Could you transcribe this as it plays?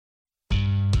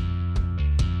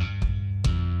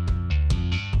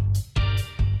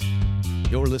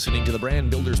You're listening to the Brand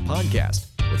Builders Podcast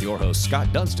with your hosts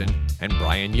Scott Dunstan and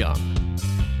Brian Young.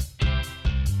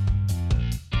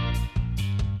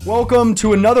 Welcome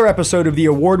to another episode of the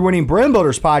award-winning Brand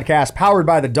Builders Podcast powered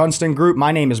by the Dunstan Group.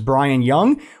 My name is Brian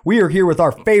Young. We are here with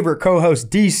our favorite co-host,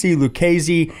 DC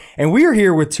Lucchese, and we are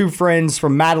here with two friends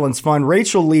from Madeline's Fund,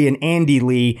 Rachel Lee and Andy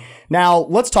Lee. Now,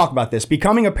 let's talk about this.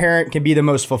 Becoming a parent can be the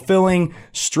most fulfilling,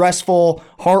 stressful,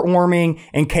 heartwarming,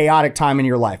 and chaotic time in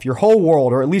your life. Your whole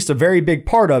world, or at least a very big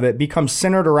part of it, becomes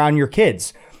centered around your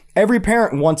kids. Every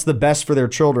parent wants the best for their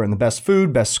children, the best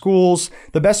food, best schools,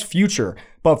 the best future.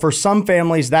 But for some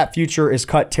families, that future is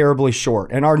cut terribly short.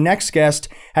 And our next guest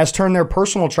has turned their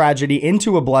personal tragedy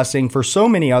into a blessing for so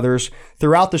many others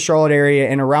throughout the Charlotte area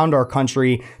and around our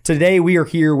country. Today, we are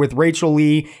here with Rachel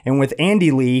Lee and with Andy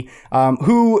Lee,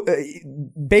 who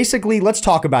basically, let's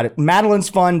talk about it. Madeline's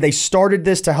Fund, they started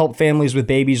this to help families with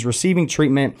babies receiving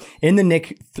treatment in the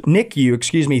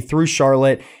NICU, through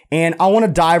Charlotte. And I want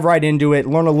to dive right into it,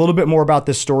 learn a little bit more about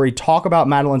this story, talk about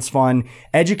Madeline's Fund,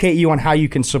 educate you on how you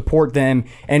can support them,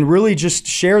 and really just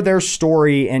share their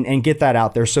story and get that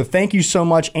out there. So thank you so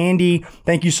much, Andy.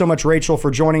 Thank you so much, Rachel,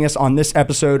 for joining us on this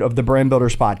episode of the Brand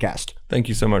Builders Podcast. Thank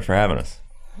you so much for having us.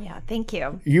 Yeah, thank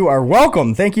you. You are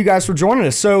welcome. Thank you guys for joining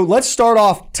us. So let's start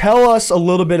off. Tell us a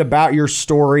little bit about your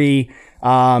story.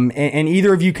 And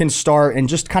either of you can start and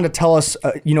just kind of tell us,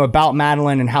 about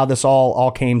Madeline and how this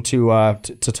all came to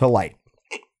light.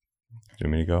 Do you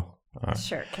want me to go? All right.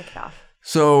 Sure, kick it off.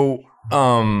 So,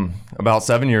 about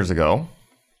 7 years ago,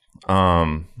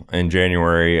 in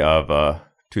January of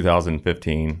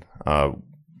 2015,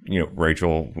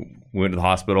 Rachel went to the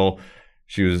hospital.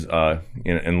 She was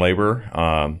in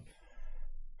labor,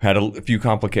 had a few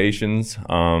complications.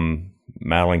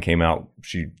 Madeline came out.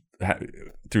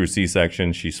 Through a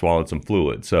C-section, she swallowed some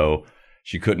fluid, so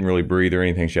she couldn't really breathe or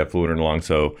anything. She had fluid in her lungs,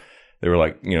 so they were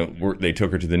like, they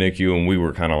took her to the NICU, and we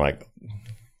were kind of like,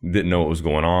 didn't know what was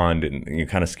going on,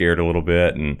 kind of scared a little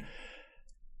bit. And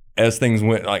as things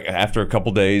went, like after a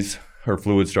couple days, her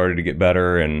fluid started to get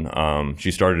better, and she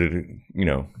started,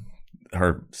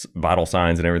 her vital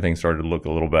signs and everything started to look a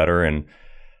little better. And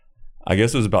I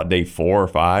guess it was about day 4 or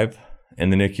 5 in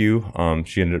the NICU,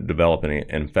 she ended up developing an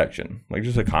infection, like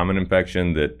just a common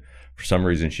infection that for some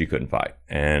reason she couldn't fight.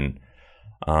 And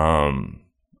I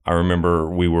remember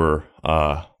we were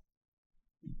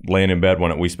laying in bed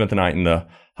we spent the night in the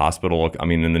hospital,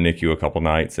 in the NICU a couple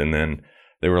nights, and then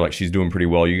they were like, she's doing pretty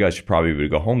well. You guys should probably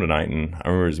go home tonight. And I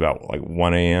remember it was about like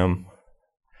 1 a.m.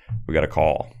 We got a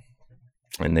call,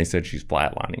 and they said she's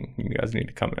flatlining. You guys need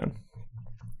to come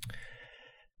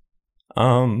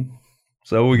in.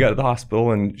 So we got to the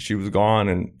hospital, and she was gone,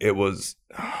 and it was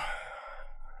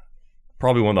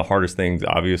probably one of the hardest things,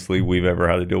 obviously, we've ever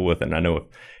had to deal with. And I know if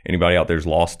anybody out there's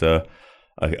lost a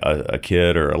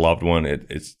kid or a loved one,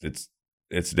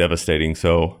 it's devastating.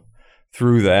 So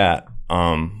through that,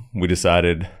 we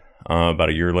decided about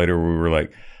a year later, we were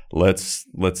like, let's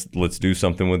do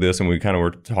something with this. And we kind of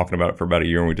were talking about it for about a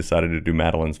year, and we decided to do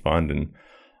Madeline's Fund and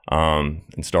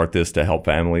start this to help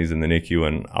families in the NICU.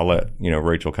 And I'll let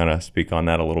Rachel kind of speak on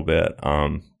that a little bit.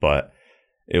 But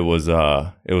it was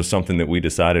something that we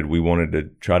decided we wanted to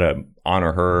try to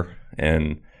honor her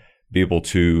and be able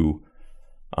to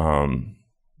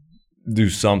do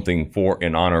something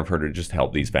in honor of her to just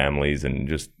help these families and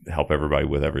just help everybody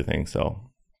with everything. So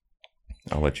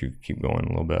I'll let you keep going a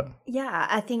little bit. Yeah,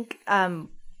 I think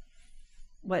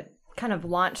what kind of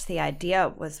launched the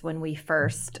idea was when we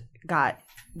first got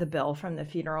the bill from the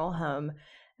funeral home,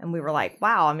 and we were like,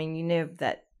 wow, you knew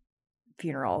that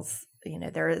funerals,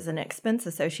 there is an expense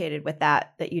associated with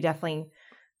that you definitely,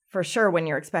 for sure, when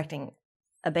you're expecting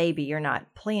a baby, you're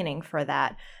not planning for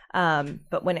that.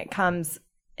 But when it comes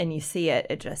and you see it,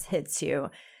 it just hits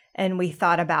you. And we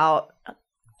thought about,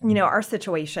 our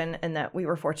situation, and that we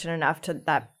were fortunate enough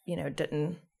that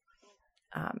didn't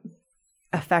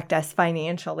affect us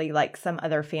financially like some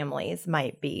other families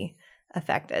might be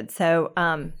affected. So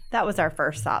that was our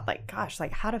first thought,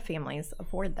 how do families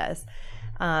afford this?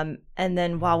 And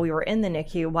then while we were in the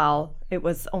NICU, while it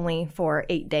was only for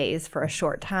 8 days, for a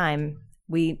short time,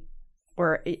 we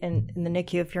were in the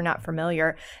NICU. If you're not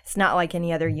familiar, it's not like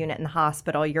any other unit in the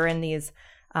hospital. You're in these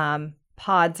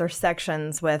pods or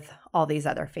sections with all these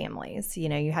other families.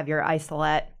 You have your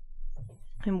isolate,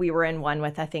 and we were in one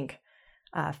with, I think,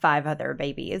 5 other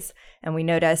babies. And we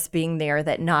noticed being there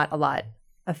that not a lot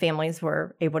of families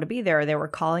were able to be there. They were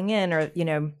calling in or,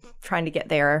 trying to get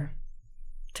there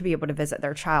to be able to visit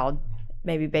their child,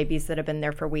 maybe babies that have been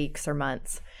there for weeks or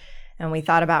months. And we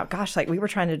thought about, we were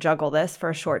trying to juggle this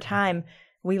for a short time.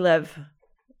 We live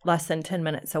less than 10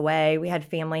 minutes away. We had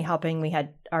family helping. We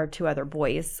had our 2 other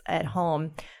boys at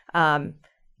home. And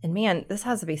man, this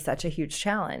has to be such a huge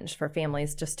challenge for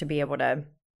families just to be able to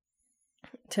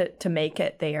make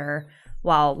it there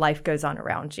while life goes on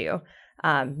around you.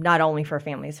 Not only for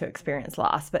families who experience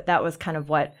loss, but that was kind of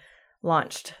what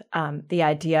launched the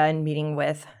idea in meeting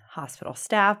with hospital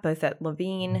staff, both at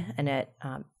Levine and at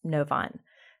Novant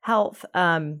Health,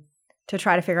 to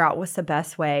try to figure out what's the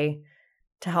best way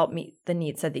to help meet the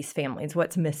needs of these families,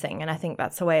 what's missing. And I think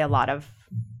that's the way a lot of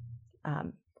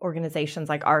organizations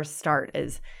like ours start,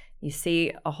 is you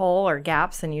see a hole or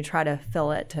gaps and you try to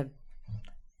fill it to,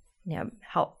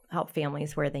 help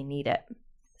families where they need it.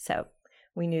 So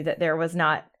we knew that there was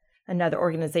not another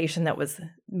organization that was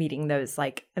meeting those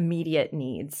like immediate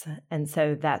needs. And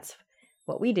so that's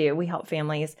what we do. We help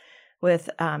families with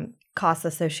costs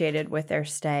associated with their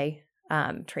stay,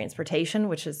 transportation,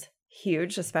 which is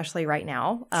huge, especially right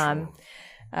now.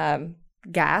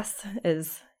 Gas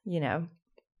is,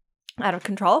 out of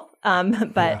control.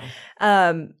 But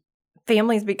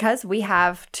families, because we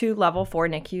have 2 level 4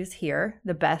 NICUs here,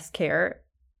 the best care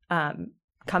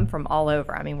come from all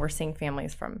over. I mean, we're seeing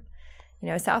families from,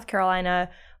 South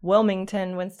Carolina,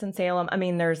 Wilmington, Winston-Salem. I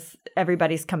mean,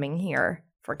 everybody's coming here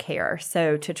for care.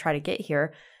 So to try to get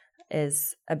here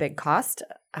is a big cost,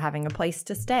 having a place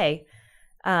to stay.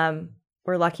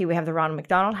 We're lucky we have the Ronald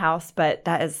McDonald House, but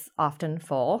that is often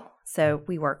full. So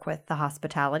we work with the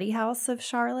Hospitality House of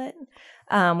Charlotte.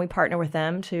 We partner with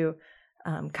them to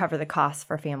cover the costs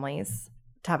for families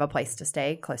to have a place to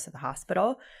stay close to the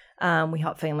hospital. We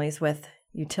help families with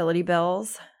utility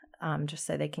bills, just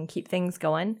so they can keep things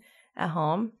going at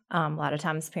home. A lot of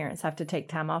times parents have to take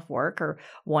time off work, or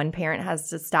one parent has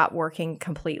to stop working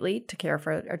completely to care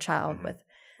for a child with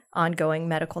ongoing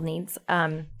medical needs.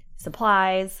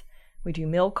 Supplies. We do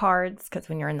meal cards, because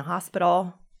when you're in the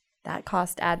hospital, that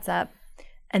cost adds up.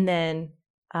 And then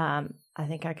I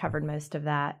think I covered most of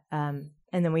that. And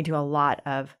then we do a lot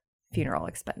of funeral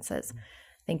expenses.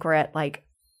 I think we're at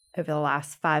over the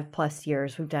last 5+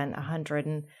 years, we've done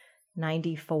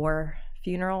 194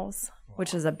 funerals,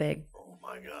 which is a big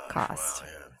cost. Wow,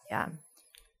 yeah.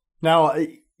 Now,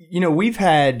 we've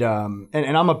had, and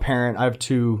I'm a parent. I have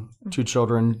two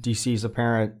children. DC's a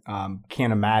parent.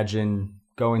 Can't imagine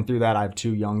going through that. I have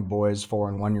 2 young boys, 4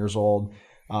 and 1 years old.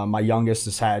 My youngest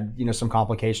has had, some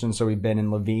complications. So we've been in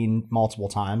Levine multiple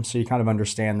times. So you kind of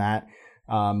understand that.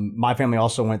 My family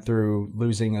also went through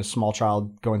losing a small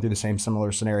child, going through the same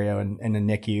similar scenario in a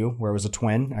NICU where it was a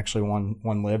twin. Actually,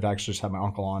 one lived. I actually just had my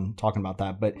uncle on talking about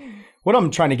that. But what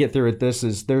I'm trying to get through with this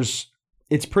is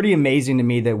it's pretty amazing to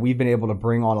me that we've been able to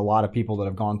bring on a lot of people that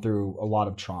have gone through a lot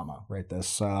of trauma, right?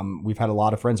 We've had a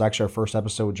lot of friends. Actually, our first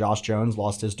episode with Josh Jones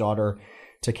lost his daughter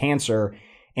to cancer.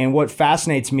 And what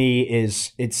fascinates me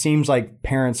is it seems like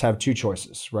parents have 2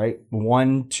 choices, right?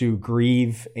 One, to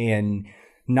grieve and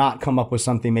not come up with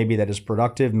something maybe that is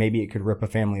productive. Maybe it could rip a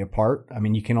family apart. I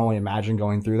mean, you can only imagine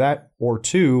going through that. Or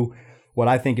 2, what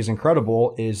I think is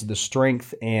incredible is the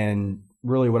strength and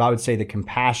really what I would say the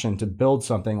compassion to build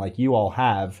something like you all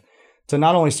have to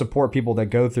not only support people that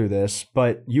go through this,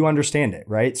 but you understand it,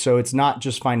 right? So it's not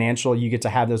just financial. You get to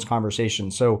have those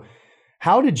conversations. So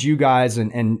how did you guys,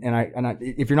 and I,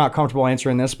 if you're not comfortable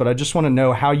answering this, but I just want to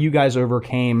know how you guys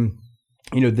overcame,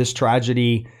 this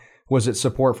tragedy. Was it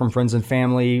support from friends and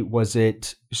family? Was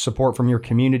it support from your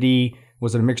community?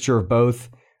 Was it a mixture of both?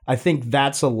 I think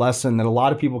that's a lesson that a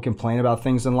lot of people complain about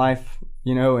things in life,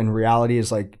 and reality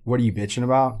is like, what are you bitching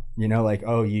about?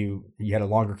 Oh, you had a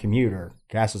longer commute or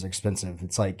gas is expensive.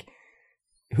 It's like,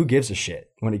 who gives a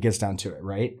shit when it gets down to it,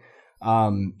 right?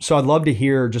 So I'd love to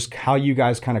hear just how you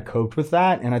guys kind of coped with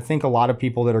that. And I think a lot of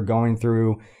people that are going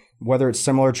through, whether it's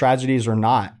similar tragedies or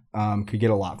not, could get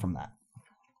a lot from that.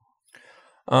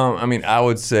 I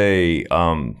would say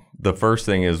the first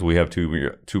thing is we have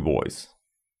two boys.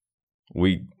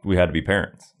 We had to be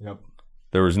parents. Yep.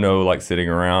 There was no sitting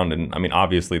around, and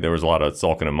obviously there was a lot of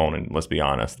sulking and moaning. Let's be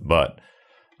honest, but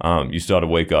you still had to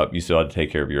wake up. You still had to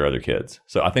take care of your other kids.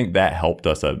 So I think that helped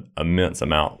us an immense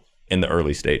amount in the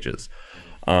early stages.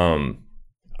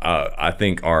 I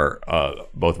think our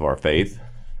both of our faith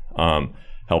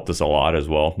helped us a lot as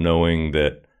well, knowing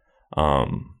that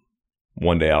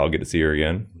one day I'll get to see her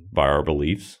again by our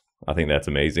beliefs. I think that's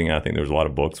amazing. I think there's a lot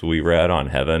of books we read on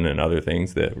heaven and other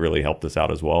things that really helped us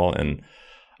out as well. And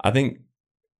I think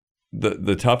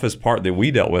the toughest part that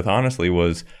we dealt with, honestly,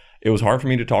 was it was hard for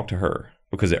me to talk to her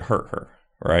because it hurt her,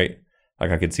 right?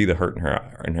 I could see the hurt in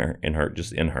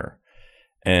her.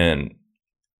 And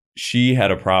she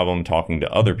had a problem talking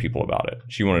to other people about it.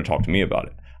 She wanted to talk to me about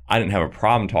it. I didn't have a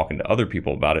problem talking to other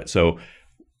people about it. So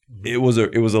it was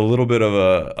a little bit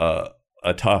of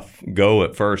a tough go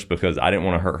at first because I didn't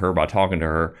want to hurt her by talking to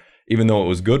her, even though it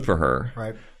was good for her.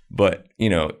 Right. But,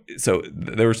 so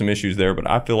there were some issues there, but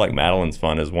I feel like Madeline's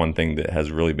Fund is one thing that has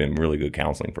really been really good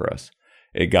counseling for us.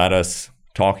 It got us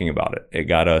talking about it. It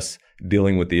got us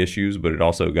dealing with the issues, but it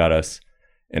also got us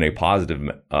in a positive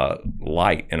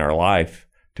light in our life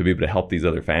to be able to help these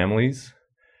other families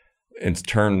and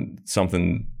turn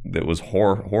something that was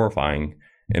horrifying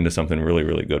into something really,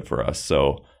 really good for us.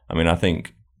 So, I mean, I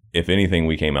think if anything,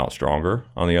 we came out stronger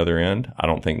on the other end. I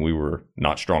don't think we were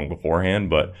not strong beforehand,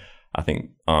 but I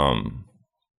think,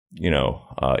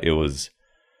 it was,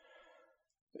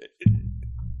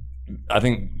 I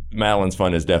think Madeline's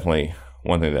Fund is definitely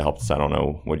one thing that helped us. I don't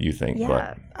know what you think.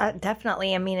 Yeah,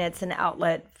 definitely. I mean, it's an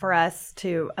outlet for us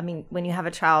to, when you have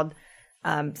a child,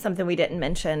 something we didn't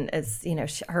mention is,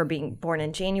 her being born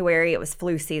in January, it was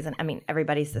flu season. I mean,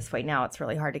 everybody's this way now. It's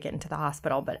really hard to get into the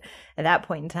hospital. But at that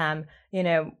point in time,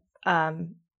 the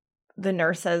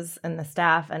nurses and the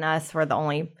staff and us were the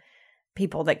only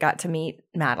people that got to meet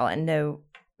Madeline. No,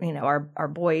 our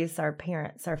boys, our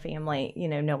parents, our family,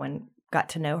 no one got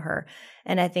to know her.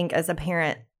 And I think as a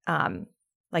parent,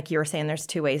 like you were saying, there's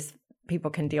two ways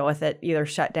people can deal with it, either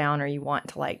shut down or you want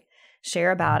to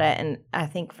share about it. And I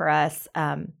think for us,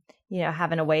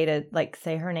 having a way to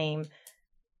say her name,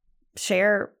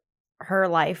 share her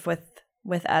life with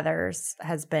others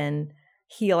has been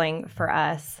healing for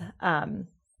us.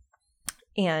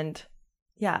 And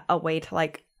yeah, a way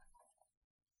to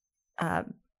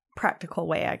practical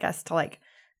way, I guess,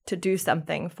 to do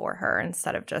something for her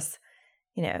instead of just,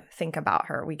 think about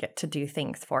her. We get to do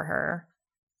things for her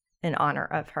in honor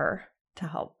of her to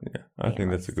help. Yeah, I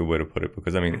think that's a good way to put it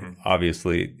because,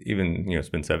 obviously, even, it's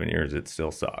been 7 years, it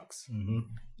still sucks. Mm-hmm.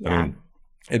 Yeah.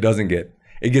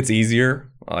 It gets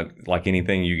easier. Like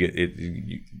anything, you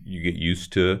get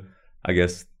used to, I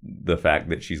guess, the fact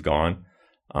that she's gone.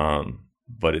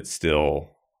 But it's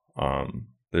still,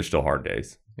 there's still hard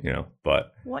days,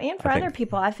 but. Well, and for other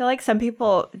people, I feel like some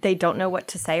people, they don't know what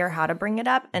to say or how to bring it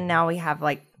up. And now we have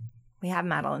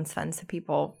Madeline's Fund. So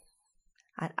people,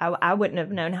 I wouldn't have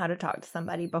known how to talk to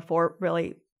somebody before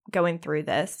really going through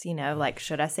this,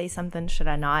 should I say something? Should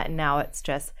I not? And now it's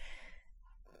just,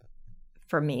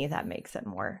 for me, that makes it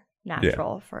more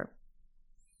natural for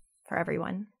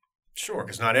everyone. Sure,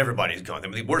 because not everybody's gone.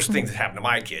 The worst thing that happened to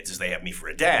my kids is they have me for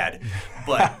a dad.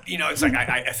 But, it's like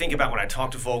I think about when I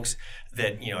talk to folks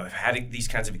that, have had these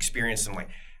kinds of experiences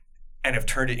and have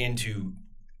turned it into,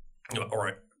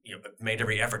 made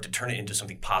every effort to turn it into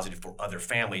something positive for other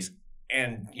families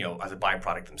and, as a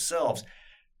byproduct themselves.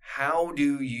 How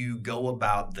do you go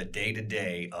about the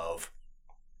day-to-day of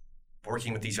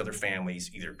working with these other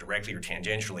families, either directly or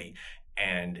tangentially,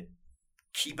 and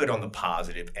keep it on the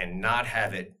positive and not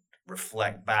have it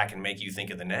reflect back and make you think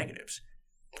of the negatives?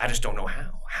 I just don't know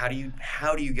how. How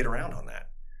do you get around on that?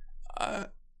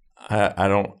 I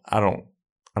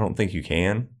don't think you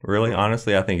can really.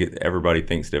 Honestly, I think everybody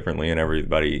thinks differently and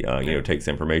everybody takes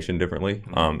information differently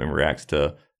and reacts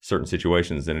to certain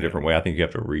situations in a different way. I think you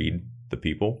have to read the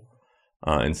people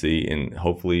and see, and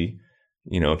hopefully,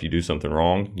 if you do something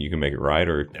wrong, you can make it right,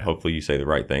 or hopefully you say the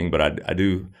right thing. But I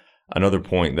do another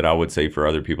point that I would say for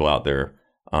other people out there.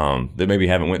 That maybe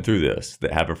haven't went through this,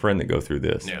 that have a friend that go through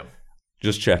this,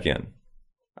 just check in.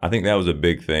 I think that was a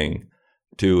big thing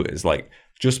too, is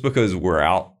just because we're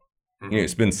out,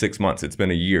 it's been 6 months, it's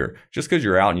been a year, just because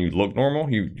you're out and you look normal,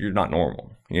 you're not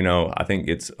normal. I think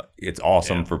it's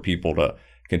awesome for people to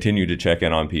continue to check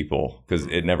in on people because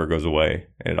it never goes away.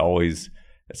 And it's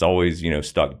always,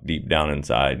 stuck deep down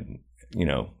inside,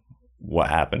 what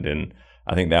happened. And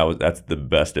I think that's the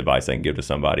best advice I can give to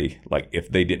somebody.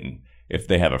 If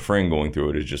they have a friend going through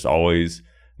it, is just always,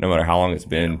 no matter how long it's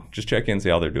been, just check in, see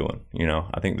how they're doing.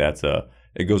 I think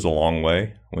it goes a long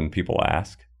way when people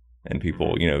ask and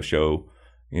people, show,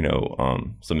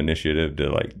 some initiative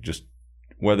to just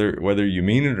whether you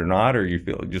mean it or not, or you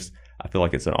feel I feel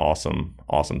like it's an awesome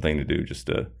thing to do, just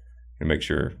to make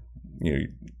sure,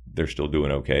 they're still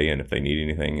doing okay. And if they need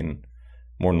anything, and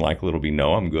more than likely it'll be,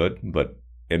 no, I'm good, but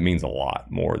it means a lot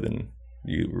more than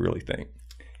you really think.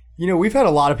 We've had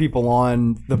a lot of people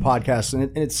on the podcast,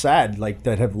 and it's sad,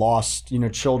 that have lost,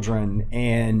 children.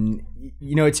 And,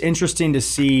 it's interesting to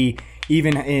see,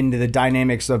 even into the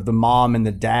dynamics of the mom and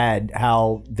the dad,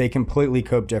 how they completely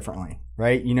cope differently,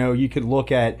 right? You could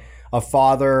look at a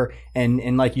father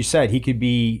and like you said, he could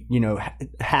be,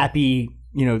 happy,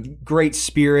 great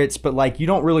spirits, but you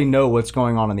don't really know what's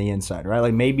going on the inside,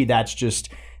 right? Maybe that's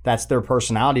their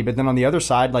personality. But then on the other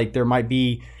side, there might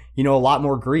be, a lot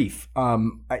more grief.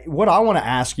 What I want to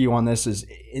ask you on this is,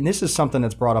 and this is something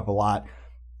that's brought up a lot,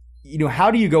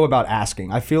 how do you go about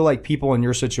asking? I feel like people in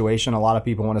your situation, a lot of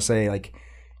people want to say like,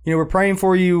 we're praying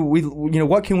for you.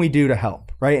 What can we do to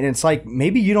help? Right. And it's like,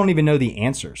 maybe you don't even know the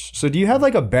answers. So do you have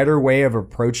like a better way of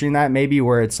approaching that? Maybe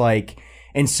where it's like,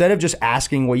 instead of just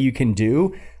asking what you can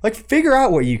do, like figure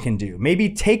out what you can do. Maybe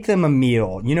take them a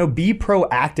meal, be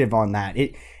proactive on that.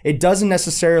 It doesn't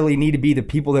necessarily need to be the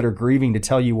people that are grieving to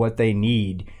tell you what they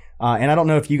need. And I don't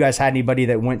know if you guys had anybody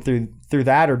that went through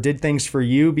that or did things for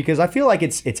you, because I feel like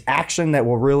it's action that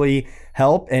will really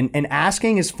help, and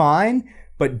asking is fine,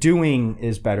 but doing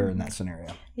is better in that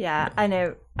scenario. Yeah, I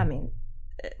know. I mean,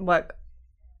 what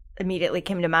immediately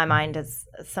came to my mind is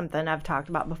something I've talked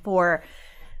about before.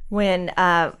 When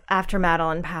after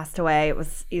Madeline passed away, it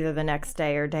was either the next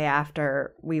day or day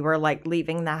after, we were like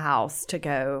leaving the house to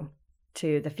go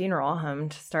to the funeral home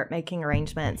to start making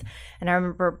arrangements. And I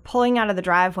remember pulling out of the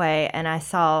driveway and I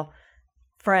saw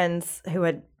friends who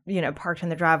had, parked in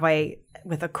the driveway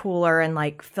with a cooler and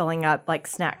like filling up like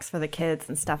snacks for the kids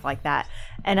and stuff like that.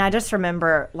 And I just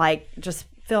remember like just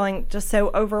feeling just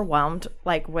so overwhelmed,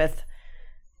 like with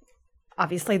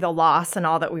obviously the loss and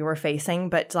all that we were facing,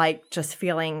 but like just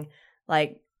feeling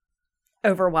like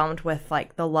overwhelmed with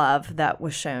like the love that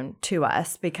was shown to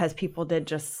us, because people did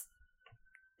just,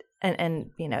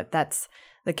 and that's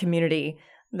the community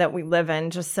that we live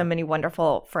in, just so many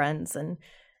wonderful friends and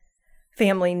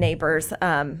family, neighbors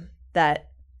that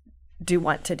do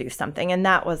want to do something. And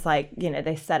that was like,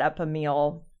 they set up a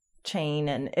meal chain,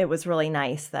 and it was really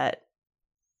nice that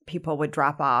people would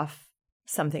drop off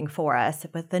something for us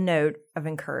with the note of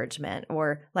encouragement,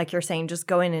 or like you're saying, just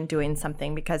going and doing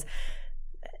something, because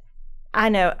I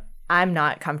know I'm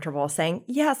not comfortable saying,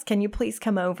 yes, can you please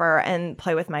come over and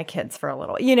play with my kids for a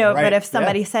little, right. But if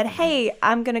somebody said, hey,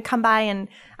 I'm going to come by, and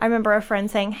I remember a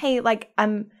friend saying, hey, like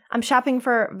I'm shopping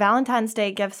for Valentine's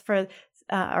Day gifts for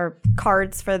or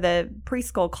cards for the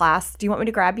preschool class. Do you want me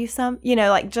to grab you some?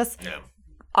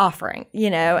 Offering,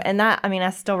 and that, I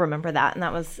still remember that. And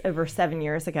that was over 7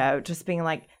 years ago, just being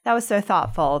like, that was so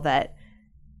thoughtful that,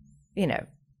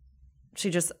 she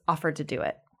just offered to do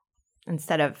it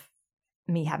instead of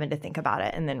me having to think about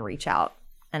it and then reach out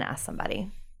and ask somebody.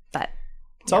 But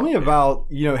tell me about,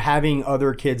 having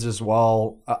other kids as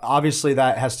well. Obviously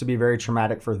that has to be very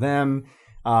traumatic for them.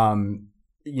 I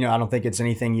don't think it's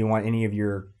anything you want any of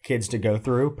your kids to go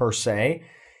through per se.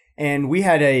 And we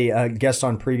had a guest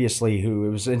on previously who, it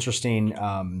was interesting.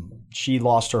 She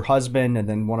lost her husband, and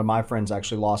then one of my friends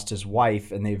actually lost his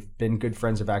wife, and they've been good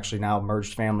friends, have actually now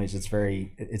merged families.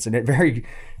 It's a very,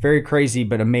 very crazy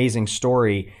but amazing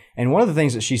story. And one of the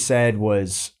things that she said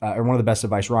was, or one of the best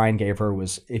advice Ryan gave her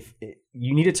was, if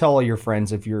you need to tell all your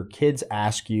friends, if your kids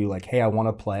ask you like, hey, I want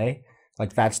to play,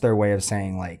 like that's their way of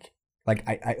saying like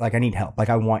I need help. Like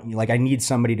I want you, like I need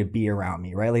somebody to be around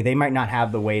me, right? Like they might not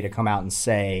have the way to come out and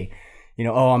say,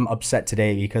 oh, I'm upset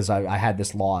today because I had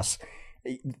this loss.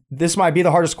 This might be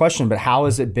the hardest question, but how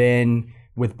has it been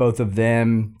with both of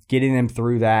them, getting them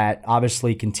through that,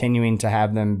 obviously continuing to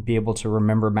have them be able to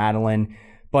remember Madeline.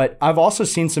 But I've also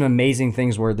seen some amazing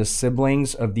things where the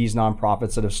siblings of these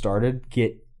nonprofits that have started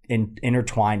get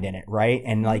intertwined in it, right?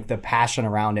 And like the passion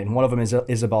around it. And one of them is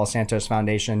Isabella Santos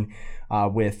Foundation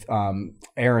with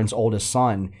Aaron's oldest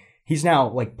son. He's now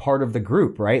like part of the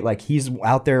group, right? Like he's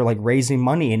out there like raising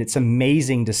money, and it's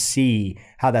amazing to see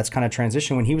how that's kind of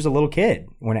transitioned when he was a little kid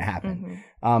when it happened.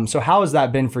 Mm-hmm. So how has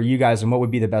that been for you guys, and what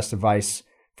would be the best advice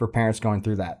for parents going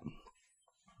through that?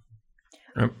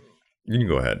 You can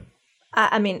go ahead.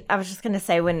 I was just going to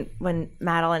say when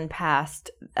Madeline passed,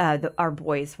 our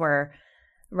boys were,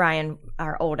 Ryan,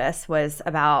 our oldest, was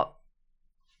about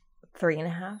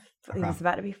 3.5. Okay. He was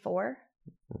about to be 4.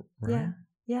 Ryan?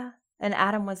 Yeah. And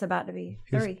Adam was about to be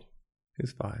 3.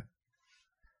 He's 5.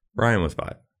 Ryan was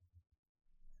 5.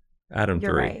 Adam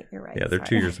 3. You're right. Yeah, they're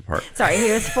 2 years apart. Sorry,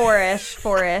 he was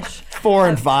 4-ish. 4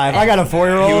 and 5. I got a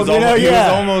 4-year-old. He was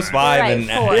almost 5, right, and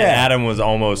Adam was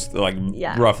almost like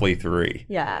roughly 3.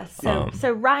 Yeah.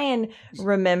 So Ryan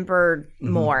remembered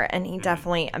more, and he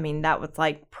definitely, that was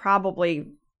like probably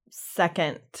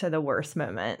second to the worst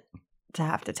moment to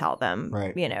have to tell them,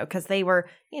 right? Because they were,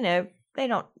 they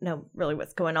don't know really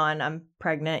what's going on. I'm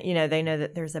pregnant. They know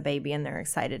that there's a baby, and they're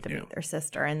excited to meet their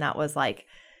sister. And that was like,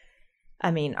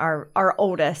 our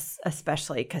oldest,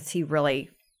 especially, because he really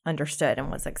understood and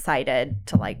was excited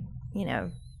to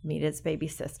meet his baby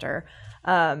sister.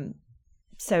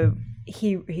 So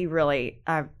he really,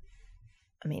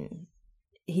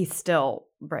 he still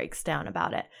breaks down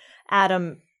about it.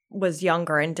 Adam was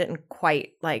younger and didn't quite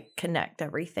connect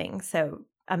everything. So,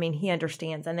 he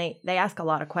understands, and they ask a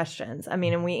lot of questions.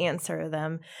 And we answer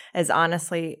them as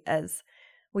honestly as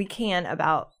we can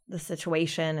about the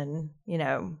situation and,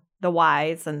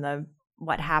 whys and the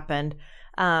what happened.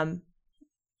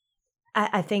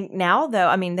 I think now, though,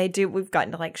 I mean, we've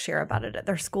gotten to like share about it at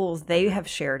their schools. They have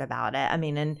shared about it. I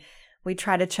mean, and we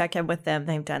try to check in with them.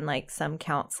 They've done like some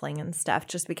counseling and stuff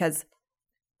just because,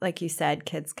 like you said,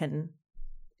 kids can,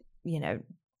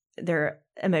 their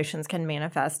emotions can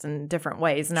manifest in different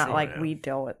ways, not we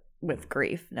deal with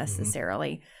grief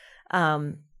necessarily.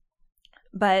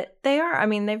 But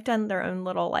they've done their own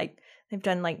little they've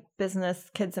done like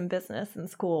kids in business in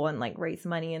school and like raise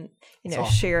money and,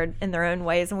 shared in their own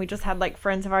ways. And we just had like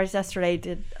friends of ours yesterday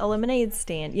did a lemonade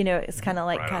stand, it's kind of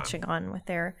like catching on with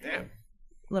their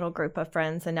little group of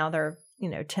friends. And now they're,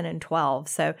 10 and 12.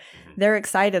 So they're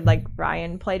excited. Like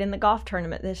Ryan played in the golf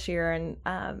tournament this year and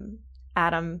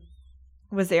Adam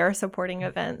was there supporting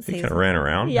events. He kind of ran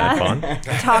around, had fun.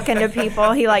 Talking to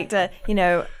people. He liked to,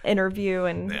 interview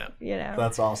and,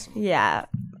 That's awesome. Yeah.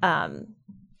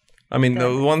 I mean,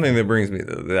 the one thing that brings me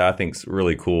that I think is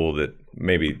really cool that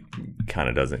maybe kind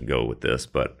of doesn't go with this,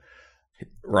 but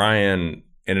Ryan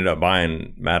ended up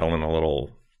buying Madeline a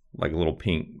little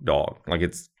pink dog. Like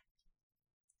it's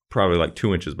probably like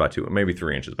 2 inches by 2, maybe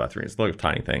 3 inches by 3. It's like a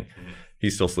tiny thing. He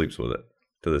still sleeps with it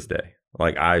to this day.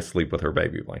 Like I sleep with her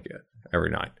baby blanket every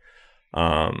night.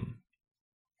 I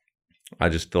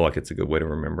just feel like it's a good way to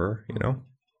remember,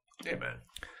 Yeah, man.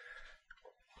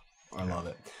 I love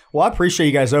it. Well, I appreciate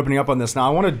you guys opening up on this. Now,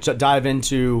 I want to dive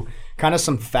into kind of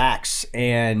some facts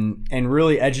and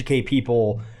really educate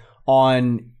people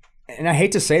on, and I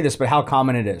hate to say this, but how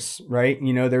common it is, right?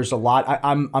 There's a lot.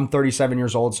 I'm 37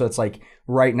 years old, so it's like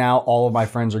right now all of my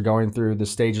friends are going through the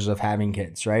stages of having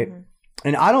kids, right? Mm-hmm.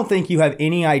 And I don't think you have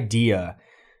any idea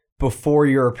before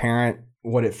you're a parent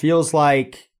what it feels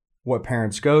like, what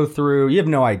parents go through. You have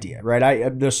no idea,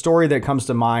 right? The story that comes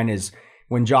to mind is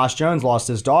when Josh Jones lost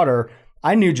his daughter.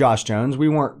 I knew Josh Jones. We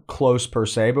weren't close per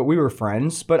se, but we were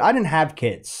friends. But I didn't have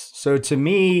kids. So to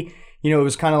me, it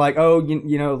was kind of like, oh,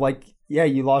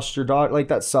 you lost your daughter. Like,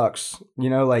 that sucks,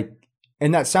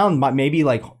 and that sound maybe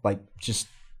like just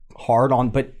hard on,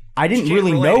 but I didn't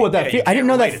really know what that I didn't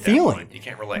know that feeling. You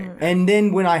can't relate. And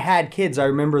then when I had kids, I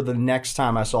remember the next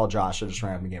time I saw Josh, I just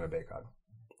ran up and gave him a big hug.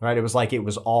 Right? It was like it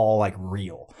was all like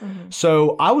real. Mm-hmm.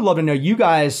 So I would love to know, you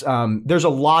guys, there's a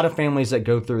lot of families that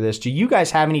go through this. Do you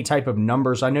guys have any type of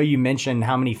numbers? I know you mentioned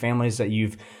how many families that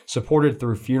you've supported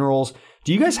through funerals.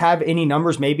 Do you guys have any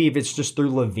numbers, maybe if it's just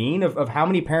through Levine, of how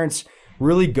many parents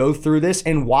really go through this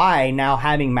and why now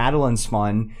having Madeline's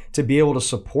Fund to be able to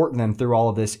support them through all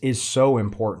of this is so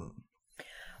important?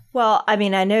 Well, I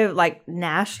mean, I know like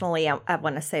nationally, I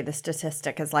want to say the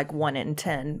statistic is like 1 in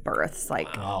 10 births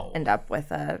end up with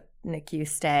a NICU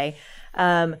stay.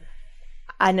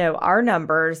 I know our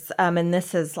numbers, and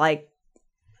this is like,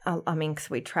 I mean, because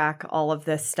we track all of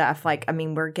this stuff. Like, I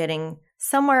mean, we're getting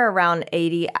somewhere around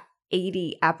 80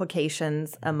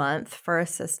 applications a month for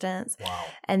assistance. Wow.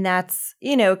 And that's,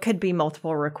 could be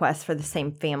multiple requests for the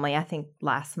same family. I think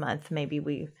last month, maybe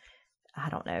I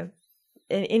don't know,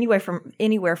 anywhere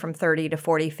from 30 to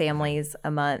 40 families a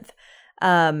month.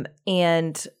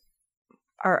 And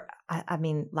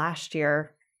last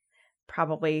year,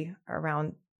 probably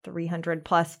around 300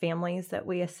 plus families that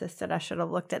we assisted. I should have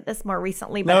looked at this more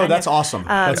recently. But no, that's awesome.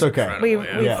 That's okay.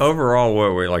 Overall,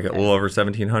 what we're like a little over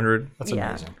 1,700. That's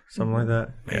amazing. Something like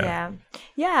that.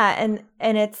 Yeah. And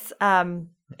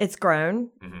it's grown.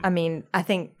 Mm-hmm. I mean, I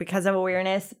think because of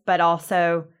awareness, but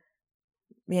also,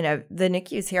 the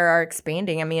NICUs here are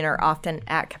expanding. I mean, are often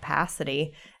at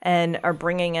capacity and are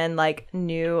bringing in like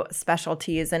new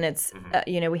specialties. And it's,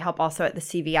 we help also at the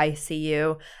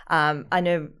CVICU.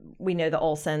 We know the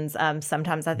Olsons.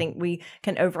 Sometimes I think we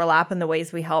can overlap in the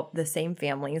ways we help the same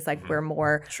families. Like we're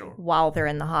more while they're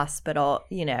in the hospital,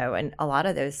 and a lot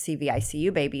of those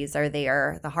CVICU babies are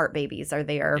there. The heart babies are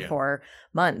there for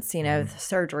months, the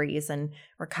surgeries and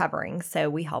recovering. So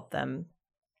we help them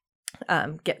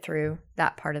get through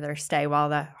that part of their stay while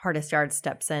the hardest yard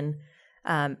steps in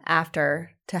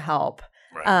after to help.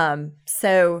 Right.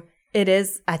 So it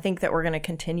is, I think that we're going to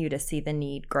continue to see the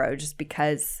need grow just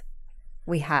because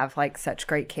we have like such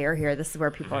great care here. This is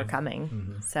where people are coming.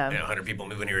 Mm-hmm. So 100 people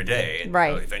moving here a day. And,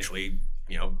 right. Eventually,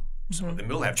 some of them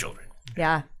will have children.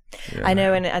 Yeah. I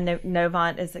know. And I know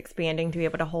Novant is expanding to be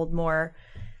able to hold more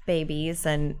babies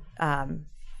and,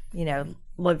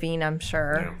 Levine, I'm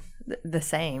sure the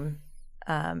same.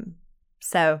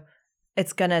 So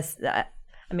it's gonna.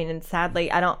 And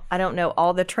sadly, I don't know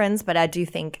all the trends, but I do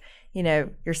think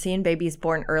you're seeing babies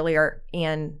born earlier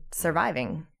and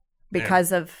surviving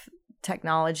because of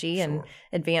technology and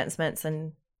advancements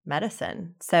in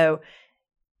medicine. So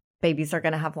babies are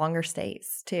going to have longer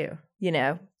stays too.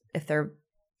 If they're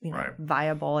Right.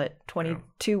 viable at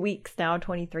 22 weeks now,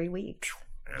 23 weeks.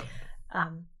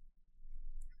 Yeah.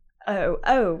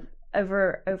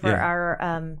 Over Yeah. our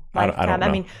I don't lifetime. know.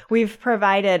 I mean, we've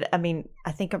provided,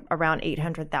 I think around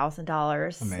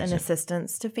 $800,000 in Amazing.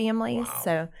 assistance to families. Wow.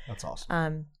 So, That's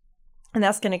awesome. and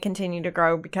that's going to continue to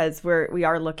grow because we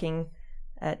are looking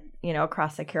at,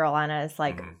 across the Carolinas,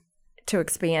 to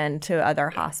expand to other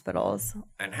hospitals.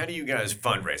 And how do you guys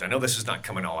fundraise? I know this is not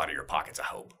coming all out of your pockets, I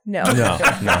hope. No. No.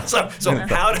 So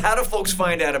how do folks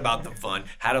find out about the fund?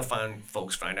 How do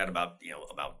folks find out about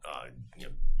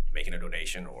making a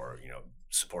donation or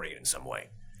supporting it in some way?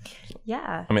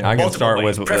 Yeah. I mean, I can Multiple start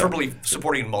ways, with preferably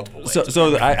supporting in multiple ways.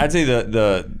 So I'd say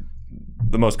the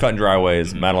most cut and dry way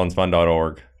is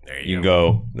Madeline'sFund.org. There You you can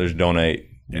go. There's donate.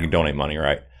 You can donate money,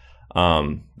 right?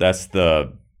 That's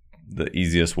the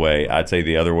easiest way. I'd say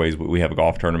the other ways, we have a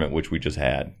golf tournament which we just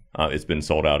had. It's been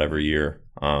sold out every year.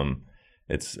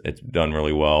 It's done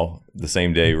really well. The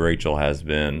same day Rachel has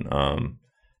been.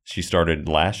 She started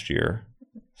last year,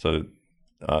 so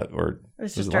or It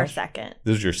was just our second.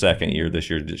 This is your second year. This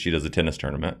year she does a tennis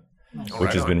tournament, which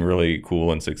right has on. been really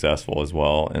cool and successful as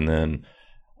well. And then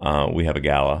we have a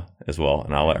gala as well,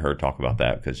 and I'll let her talk about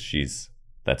that because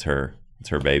it's her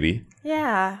baby.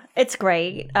 Yeah, it's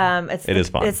great. It is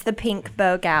fun. It's the Pink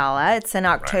Bow Gala. It's in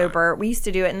October. We used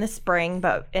to do it in the spring,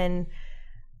 but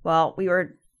we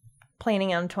were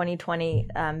planning on 2020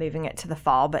 moving it to the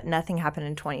fall, but nothing happened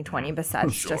in 2020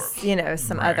 besides just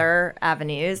some other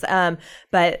avenues.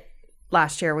 But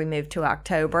last year we moved to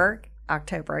October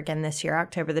again this year,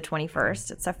 October the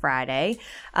 21st. It's a Friday.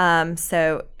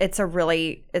 So it's a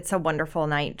wonderful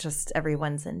night. Just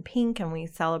everyone's in pink and we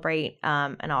celebrate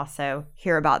and also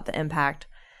hear about the impact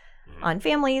on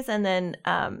families and then,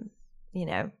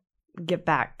 give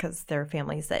back because there are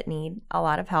families that need a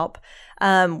lot of help.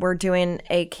 We're doing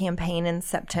a campaign in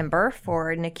September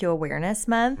for NICU Awareness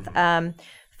Month.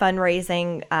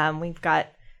 Fundraising, we've got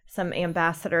some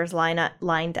ambassadors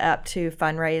lined up to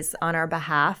fundraise on our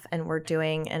behalf, and we're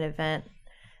doing an event,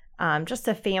 just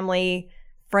a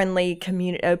family-friendly,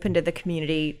 community, open to the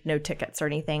community, no tickets or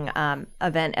anything,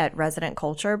 event at Resident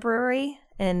Culture Brewery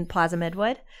in Plaza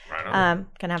Midwood. Right on.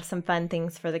 Gonna have some fun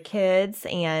things for the kids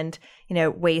and,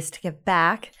 ways to give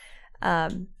back,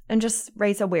 and just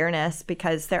raise awareness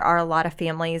because there are a lot of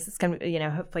families. It's gonna be,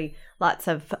 hopefully lots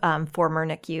of former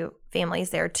NICU families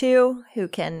there too who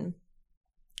can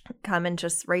come and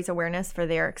just raise awareness for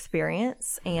their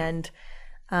experience and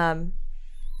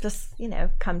just,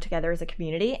 come together as a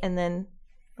community. And then,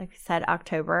 like we said,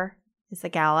 October is the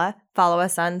gala. Follow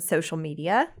us on social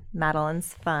media,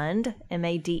 Madeleine's Fund,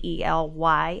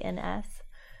 MADELYNS.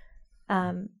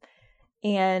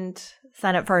 And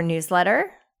sign up for our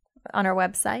newsletter on our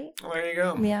website. Well, there you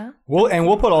go. Yeah.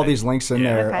 We'll put all these links in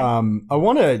there. Okay. I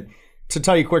want to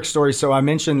tell you a quick story. So I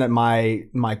mentioned that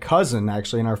my cousin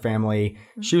actually in our family,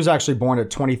 she was actually born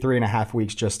at 23 and a half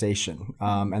weeks gestation.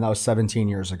 And that was 17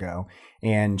 years ago.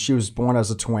 And she was born as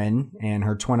a twin, and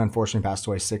her twin unfortunately passed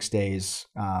away 6 days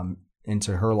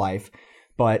into her life.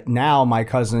 But now my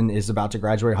cousin is about to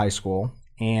graduate high school.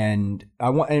 And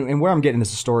and where I'm getting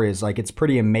this story is it's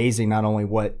pretty amazing not only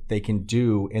what they can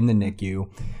do in the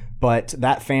NICU, but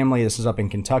that family, this is up in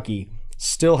Kentucky,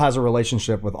 still has a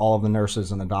relationship with all of the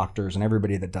nurses and the doctors and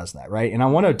everybody that does that, right? And I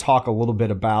want to talk a little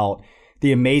bit about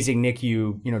the amazing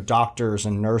NICU, doctors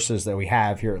and nurses that we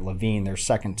have here at Levine. They're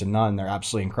second to none. They're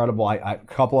absolutely incredible. A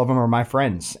couple of them are my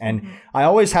friends, and I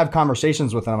always have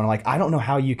conversations with them. And I'm like, I don't know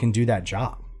how you can do that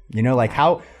job,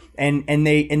 how. And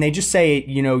they just say,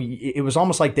 it was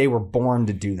almost like they were born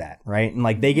to do that, right? And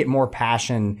they get more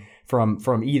passion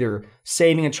from either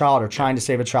saving a child or trying to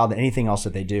save a child than anything else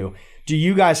that they do. Do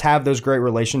you guys have those great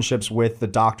relationships with the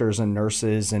doctors and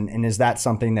nurses? And is that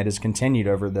something that has continued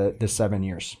over the 7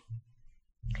 years?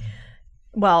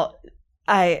 Well,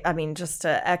 I mean, just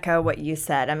to echo what you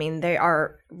said, I mean, they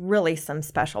are really some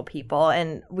special people.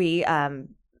 And we,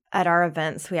 at our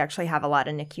events, we actually have a lot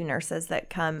of NICU nurses that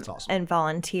come and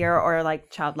volunteer, or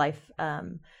child life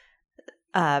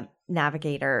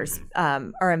navigators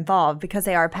are involved because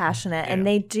they are passionate and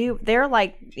they're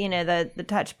the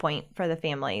touch point for the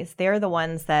families. They're the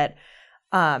ones that,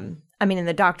 and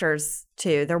the doctors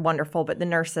too, they're wonderful, but the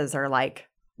nurses are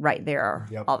right there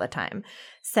all the time.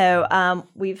 So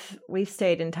we've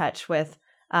stayed in touch with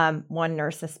one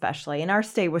nurse especially, and our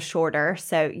stay was shorter,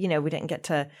 so we didn't get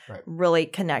to really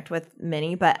connect with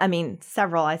many, but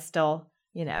several I still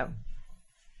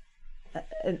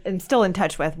I'm still in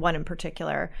touch with, one in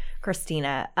particular,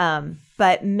 Christina,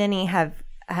 but many have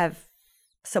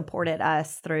supported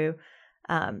us through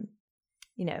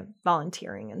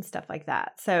volunteering and stuff like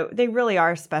that. So they really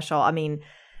are special.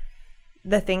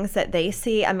 the things that they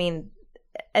see, I mean,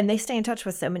 and they stay in touch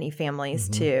with so many families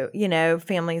too, you know,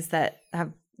 families that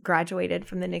have graduated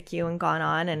from the NICU and gone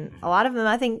on, and a lot of them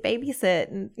I think babysit,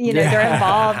 and you know they're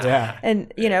involved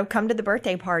and you know come to the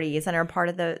birthday parties and are part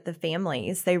of the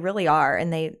families. They really are,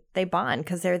 and they bond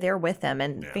because they're there with them,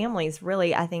 and families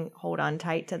really I think hold on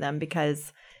tight to them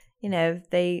because you know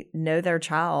they know their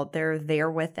child, they're there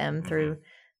with them through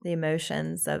the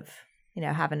emotions of you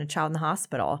know having a child in the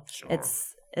hospital.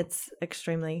 It's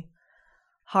extremely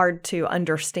hard to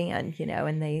understand, you know,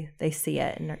 and they see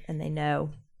it and they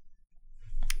know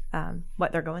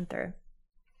what they're going through.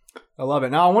 I love it.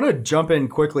 Now I want to jump in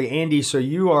quickly, Andy. So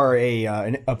you are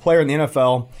a player in the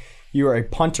NFL. You are a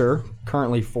punter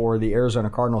currently for the Arizona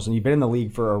Cardinals, and you've been in the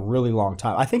league for a really long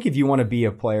time. I think if you want to be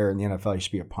a player in the NFL, you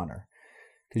should be a punter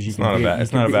because you can.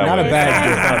 It's not a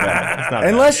bad.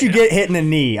 Unless you get hit in the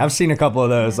knee. I've seen a couple of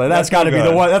those. Like that's got to be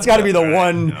the one. That's got to be the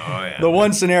one. The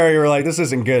one scenario where like this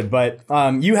isn't good. But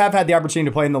you have had the opportunity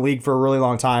to play in the league for a really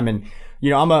long time, and you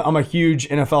know, I'm a huge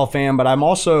NFL fan, but I'm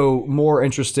also more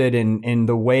interested in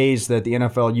the ways that the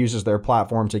NFL uses their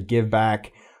platform to give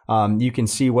back. You can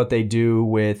see what they do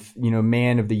with, you know,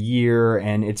 Man of the Year,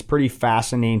 and it's pretty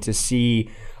fascinating to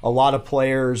see a lot of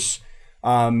players.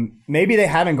 Maybe they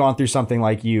haven't gone through something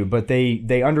like you, but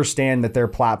they understand that their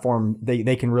platform,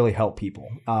 they can really help people.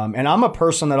 And I'm a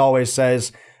person that always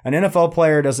says an NFL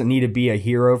player doesn't need to be a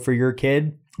hero for your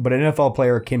kid, but an NFL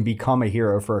player can become a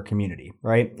hero for a community,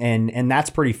 right? And that's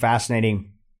pretty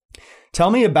fascinating. Tell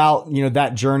me about, you know,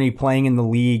 that journey playing in the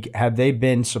league. Have they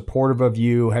been supportive of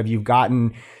you? Have you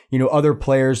gotten, you know, other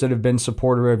players that have been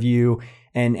supportive of you?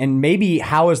 And maybe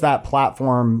how has that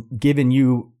platform given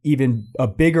you even a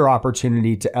bigger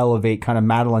opportunity to elevate kind of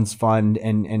Madeline's Fund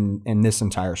and this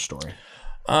entire story?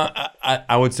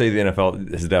 I would say the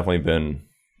NFL has definitely been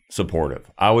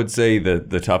supportive. I would say that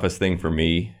the toughest thing for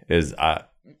me is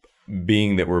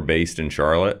being that we're based in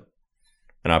Charlotte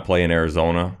and I play in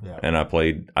Arizona and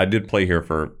I did play here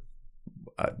for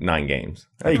 9 games.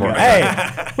 There you go. Hey,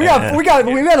 we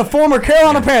got a former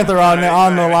Carolina Panther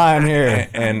on the line here,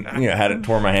 and you know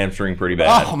tore my hamstring pretty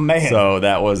bad. Oh man! So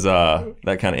that was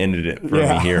that kind of ended it for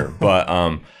me here. But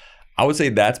I would say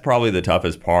that's probably the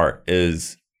toughest part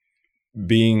is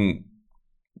being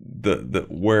the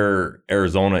where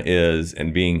Arizona is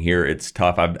and being here. It's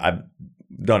tough. I've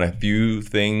done a few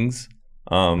things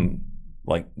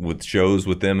like with shows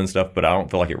with them and stuff, but I don't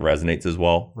feel like it resonates as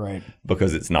well, right?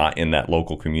 Because it's not in that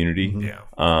local community.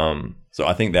 So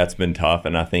I think that's been tough,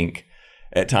 and I think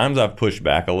at times I've pushed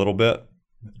back a little bit,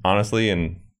 honestly.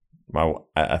 And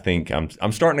I think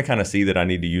I'm starting to kind of see that I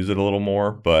need to use it a little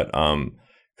more, but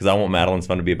because I want Madeline's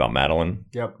Fund to be about Madeline,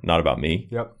 not about me.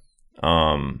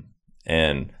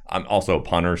 And I'm also a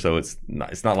punter, so it's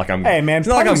not like I'm. Hey man, it's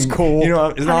not like I'm cool. You know,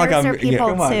 it's not like I'm. People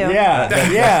come on. too.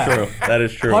 That's true. That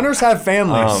is true. Punters have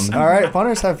families. All right,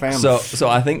 punters have families. So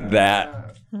I think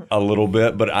that a little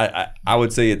bit, but I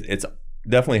would say it's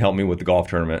definitely helped me with the golf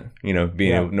tournament. You know,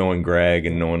 knowing Greg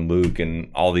and knowing Luke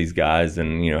and all these guys,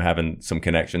 and you know having some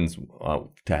connections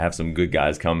to have some good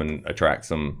guys come and attract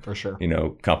some for sure. You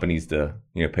know, companies to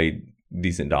pay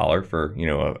decent dollar for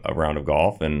a round of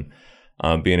golf and.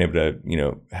 Being able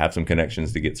to, have some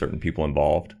connections to get certain people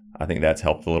involved. I think that's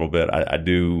helped a little bit. I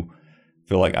do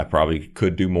feel like I probably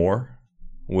could do more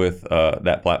with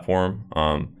that platform.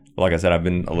 Like I said, I've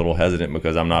been a little hesitant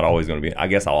because I'm not always going to be, I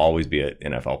guess I'll always be an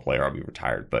NFL player. I'll be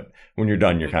retired. But when you're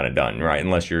done, you're kind of done, right?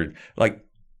 Unless you're like,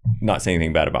 not saying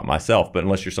anything bad about myself, but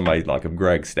unless you're somebody like of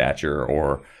Greg's stature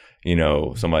or,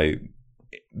 somebody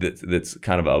that's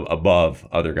kind of above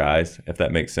other guys, if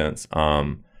that makes sense.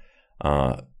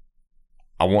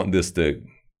 I want this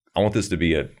to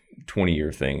be a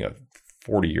 20-year thing, a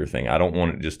 40-year thing. I don't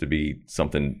want it just to be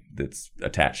something that's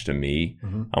attached to me.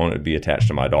 Mm-hmm. I want it to be attached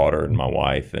to my daughter and my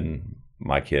wife and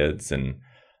my kids. And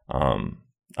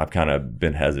I've kind of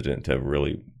been hesitant to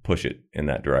really push it in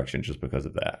that direction just because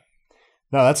of that.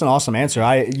 No, that's an awesome answer.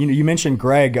 You mentioned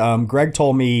Greg. Greg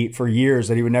told me for years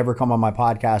that he would never come on my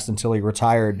podcast until he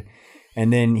retired.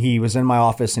 And then he was in my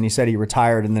office and he said he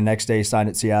retired, and the next day he signed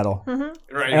at Seattle. Mm-hmm.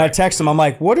 Right. And I texted him, I'm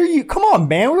like, what are you? Come on,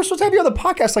 man. We were supposed to have you on the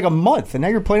podcast like a month, and now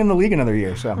you're playing in the league another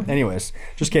year. So anyways,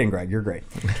 just kidding, Greg. You're great.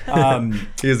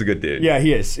 He is a good dude. Yeah,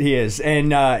 he is. He is.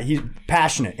 And he's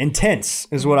passionate. Intense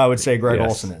is what I would say Greg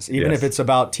Olson is, even if it's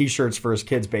about T-shirts for his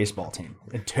kids' baseball team.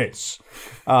 Intense.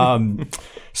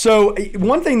 So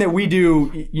one thing that we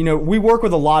do, we work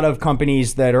with a lot of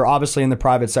companies that are obviously in the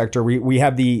private sector. We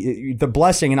have the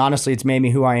blessing, and honestly, it's made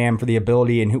me who I am for the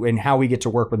ability and how we get to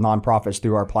work with nonprofits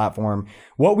through our platform.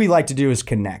 what we like to do is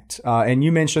connect. And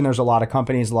you mentioned there's a lot of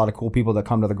companies, a lot of cool people that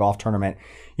come to the golf tournament.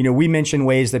 We mentioned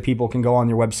ways that people can go on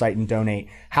your website and donate.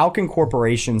 How can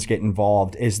corporations get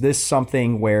involved? Is this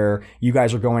something where you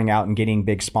guys are going out and getting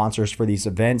big sponsors for these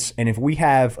events? And if we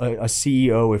have a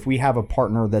CEO, if we have a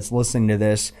partner that's listening to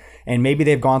this, and maybe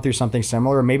they've gone through something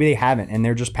similar, or maybe they haven't, and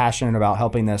they're just passionate about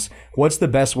helping this, what's the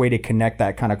best way to connect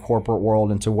that kind of corporate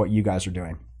world into what you guys are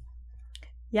doing?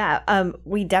 Yeah,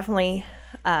 we definitely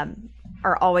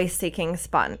are always seeking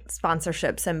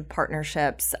sponsorships and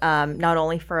partnerships, not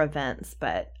only for events,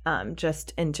 but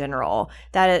just in general.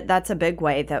 That's a big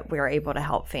way that we're able to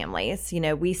help families.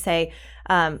 We say,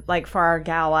 like for our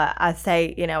gala, I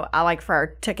say, I like for our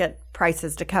ticket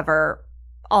prices to cover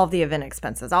all of the event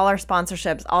expenses, all our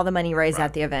sponsorships, all the money raised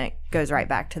at the event goes right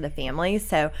back to the family.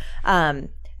 So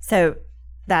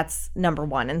that's number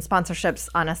one. And sponsorships,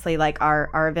 honestly, like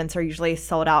our events are usually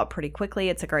sold out pretty quickly.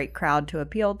 It's a great crowd to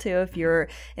appeal to if you're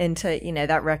into,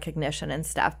 that recognition and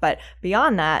stuff. But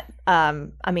beyond that,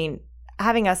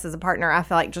 having us as a partner, I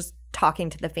feel like just talking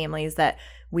to the families that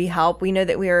we help, we know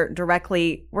that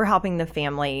we're helping the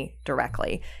family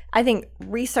directly. I think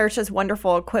research is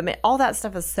wonderful, equipment, all that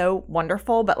stuff is so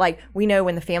wonderful, but like we know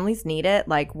when the families need it,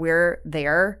 like we're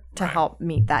there to help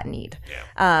meet that need.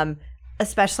 Yeah.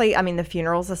 Especially, the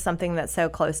funerals is something that's so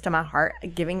close to my heart,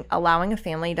 allowing a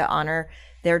family to honor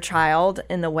their child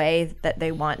in the way that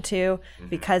they want to,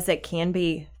 because it can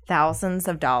be thousands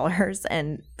of dollars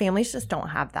and families just don't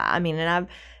have that.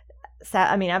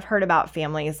 I've heard about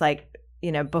families like,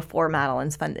 before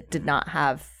Madeline's Fund that did not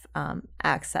have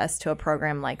access to a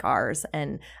program like ours.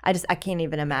 And I can't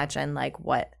even imagine like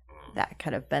what that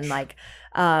could have been like.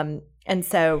 And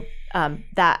so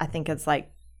that I think is like,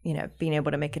 being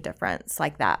able to make a difference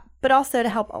like that, but also to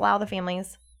help allow the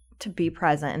families to be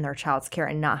present in their child's care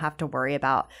and not have to worry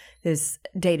about those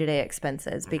day-to-day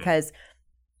expenses, because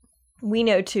we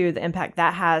know too the impact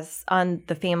that has on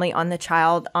the family, on the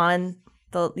child, on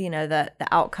the the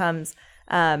outcomes.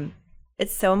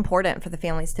 It's so important for the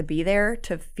families to be there,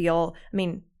 to feel,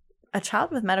 a child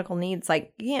with medical needs,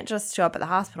 like you can't just show up at the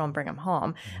hospital and bring them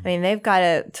home. They've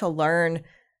got to learn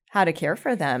how to care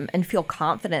for them and feel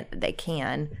confident that they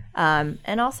can.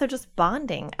 And also just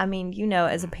bonding.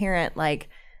 As a parent, like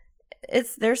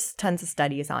there's tons of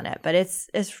studies on it, but it's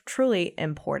truly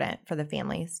important for the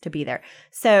families to be there.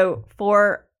 So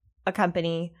for a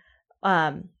company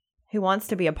who wants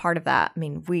to be a part of that,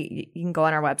 you can go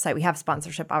on our website. We have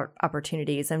sponsorship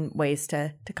opportunities and ways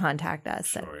to contact us.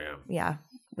 Sure, yeah,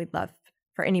 we'd love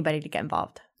for anybody to get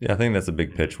involved. Yeah, I think that's a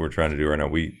big pitch we're trying to do right now.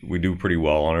 We do pretty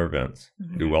well on our events,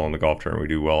 do well on the golf tournament,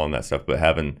 we do well on that stuff, but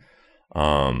having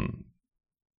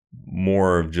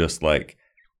more of just like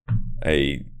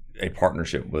a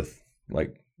partnership with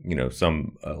like,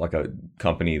 some like a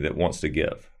company that wants to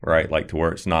give, right? Like to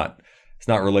where it's not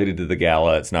related to the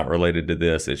gala, it's not related to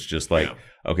this. It's just like,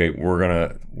 okay, we're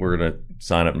gonna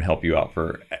sign up and help you out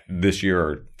for this year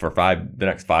or for the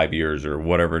next 5 years or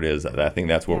whatever it is. I think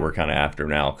that's what we're kind of after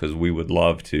now, because we would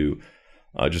love to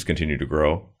just continue to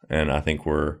grow. And I think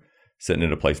we're sitting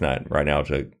in a place right now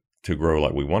to grow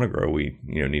like we want to grow. We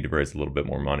need to raise a little bit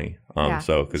more money.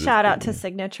 So shout out to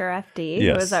Signature FD,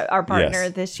 who was our partner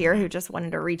this year, who just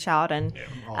wanted to reach out and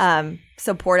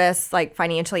support us like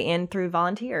financially and through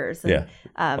volunteers. And,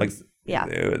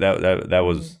 that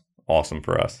was awesome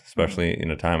for us, especially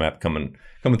in a time after coming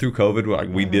through COVID. Like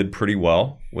we did pretty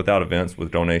well without events,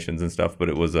 with donations and stuff, but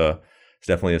it's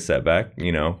definitely a setback,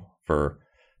 for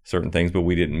certain things. But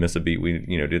we didn't miss a beat.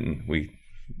 We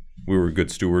were good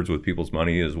stewards with people's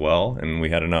money as well, and we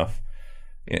had enough,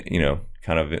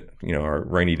 our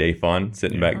rainy day fund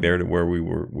sitting back there to where we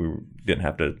didn't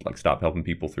have to like stop helping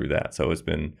people through that. So it's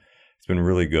been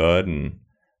really good, and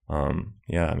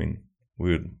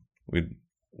we'd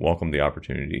welcome the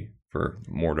opportunity for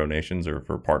more donations or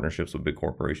for partnerships with big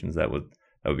corporations. That would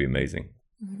be amazing.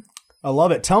 I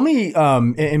love it. Tell me,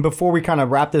 and before we kind of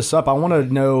wrap this up, I want to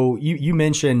know, you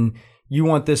mentioned you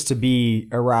want this to be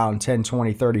around 10,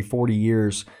 20, 30, 40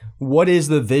 years. What is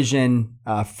the vision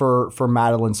for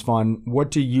Madeline's Fund?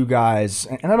 What do you guys,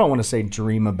 and I don't want to say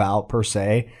dream about per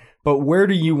se, but where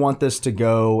do you want this to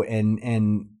go,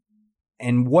 and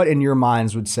what in your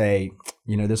minds would say,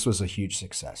 this was a huge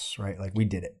success, right? Like we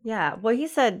did it. Yeah. Well, he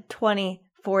said 20,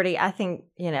 40, I think,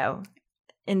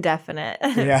 indefinite.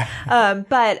 Yeah.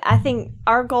 But I think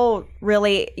our goal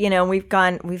really,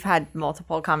 we've had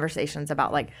multiple conversations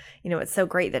about like, it's so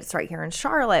great that it's right here in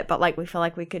Charlotte, but like we feel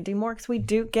like we could do more, because we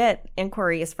do get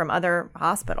inquiries from other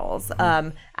hospitals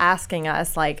asking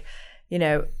us like,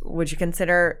 would you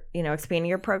consider, expanding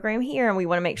your program here? And we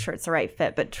want to make sure it's the right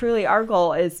fit. But truly our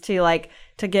goal is to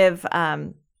give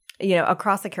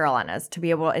across the Carolinas to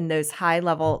be able, in those high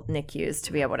level NICUs,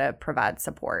 to be able to provide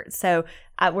support. So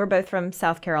we're both from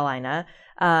South Carolina.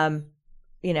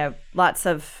 Lots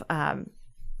of,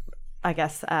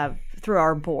 through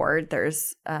our board,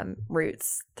 there's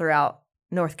roots throughout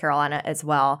North Carolina as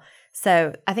well.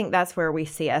 So I think that's where we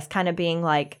see us kind of being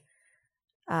like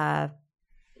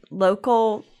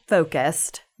local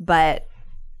focused, but,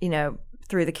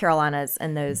 through the Carolinas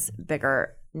and those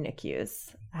bigger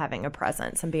NICUs having a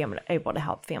presence and being able to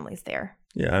help families there.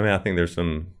 Yeah, I mean, I think there's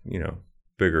some,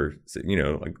 bigger,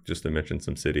 like just to mention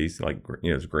some cities, like,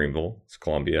 it's Greenville, it's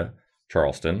Columbia,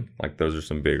 Charleston, like those are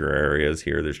some bigger areas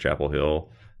here. There's Chapel Hill,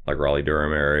 like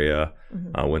Raleigh-Durham area,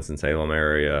 Winston-Salem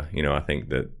area. I think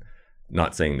that,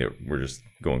 not saying that we're just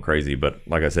going crazy, but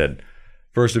like I said,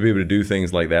 for us to be able to do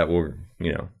things like that,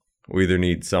 we either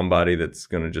need somebody that's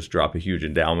going to just drop a huge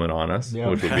endowment on us,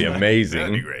 which would be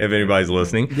amazing if anybody's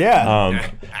listening. Yeah.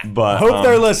 But hope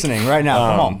they're listening right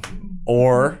now. Come on.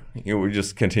 Or we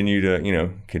just continue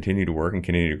to work and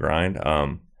continue to grind.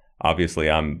 Obviously,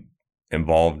 I'm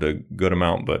involved a good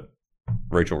amount, but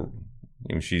Rachel,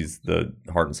 she's the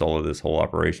heart and soul of this whole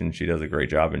operation. She does a great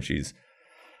job, and she's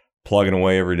plugging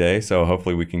away every day. So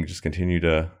hopefully, we can just continue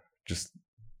to just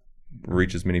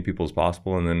reach as many people as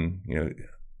possible, and then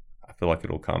I feel like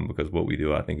it'll come, because what we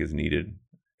do, I think, is needed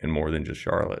in more than just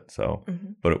Charlotte. So,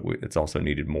 but it's also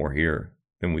needed more here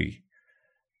than we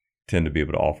tend to be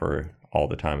able to offer all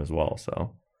the time as well.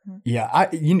 So, yeah,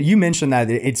 you mentioned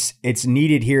that it's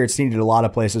needed here. It's needed a lot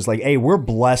of places. Like, hey, we're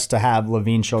blessed to have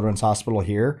Levine Children's Hospital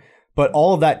here, but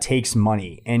all of that takes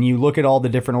money. And you look at all the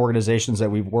different organizations that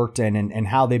we've worked in and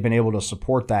how they've been able to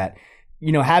support that.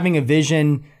 Having a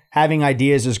vision, having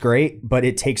ideas is great, but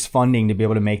it takes funding to be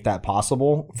able to make that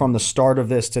possible from the start of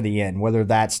this to the end, whether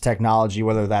that's technology,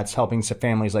 whether that's helping some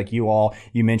families like you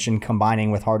mentioned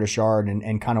combining with Hardishard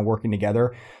and kind of working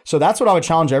together. So that's what I would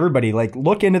challenge everybody. Like,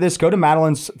 look into this, go to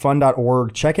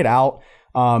madelinesfund.org, check it out.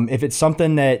 If it's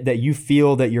something that you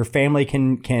feel that your family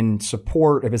can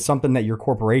support, if it's something that your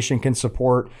corporation can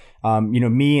support,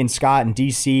 me and Scott and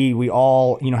DC, we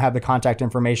all, have the contact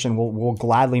information. We'll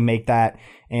gladly make that.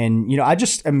 And, I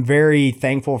just am very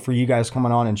thankful for you guys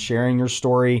coming on and sharing your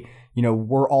story.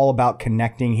 We're all about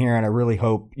connecting here, and I really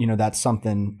hope, that's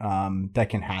something that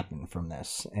can happen from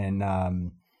this.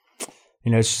 And,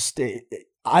 it's just,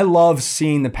 I love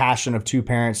seeing the passion of two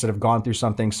parents that have gone through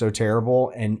something so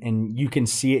terrible, and you can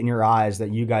see it in your eyes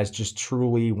that you guys just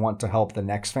truly want to help the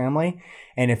next family.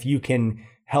 And if you can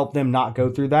help them not go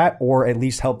through that, or at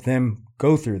least help them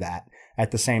go through that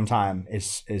at the same time,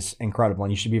 is incredible.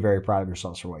 And you should be very proud of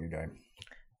yourselves for what you're doing.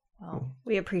 Well,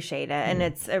 we appreciate it. And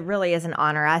it really is an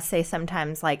honor. I say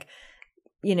sometimes, like,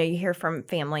 you hear from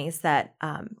families that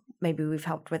maybe we've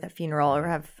helped with a funeral or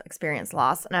have experienced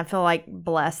loss. And I feel like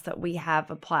blessed that we have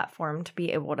a platform to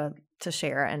be able to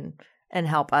share and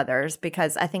help others,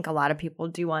 because I think a lot of people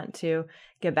do want to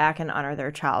give back and honor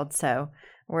their child. So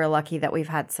we're lucky that we've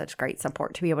had such great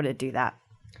support to be able to do that.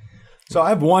 So I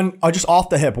have one, just off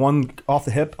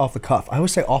the cuff. I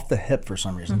always say off the hip for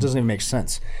some reason. It doesn't even make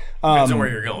sense. Depends on where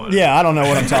you're going. Yeah, I don't know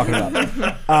what I'm talking about.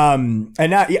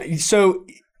 So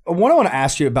what I want to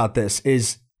ask you about this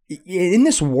is, in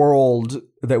this world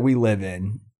that we live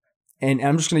in, and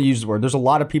I'm just going to use the word, there's a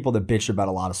lot of people that bitch about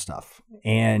a lot of stuff.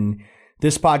 And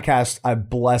this podcast, I'm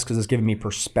blessed because it's given me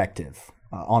perspective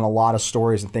on a lot of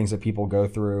stories and things that people go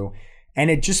through. And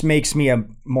it just makes me a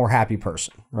more happy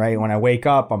person, right? When I wake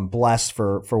up, I'm blessed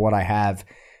for what I have.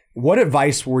 What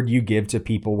advice would you give to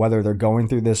people, whether they're going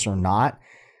through this or not,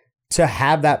 to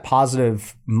have that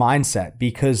positive mindset?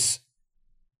 Because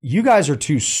you guys are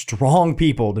two strong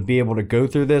people to be able to go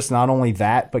through this. Not only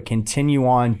that, but continue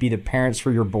on, be the parents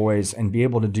for your boys, and be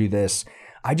able to do this.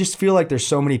 I just feel like there's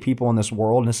so many people in this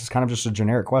world, and this is kind of just a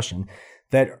generic question,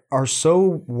 that are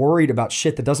so worried about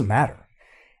shit that doesn't matter.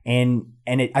 And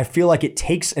I feel like it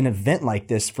takes an event like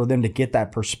this for them to get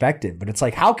that perspective. But it's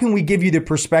like, how can we give you the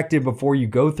perspective before you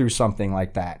go through something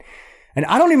like that? And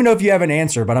I don't even know if you have an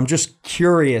answer, but I'm just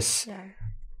curious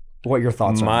what your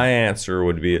thoughts are. My answer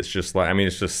would be, it's just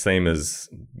it's just same as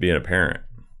being a parent.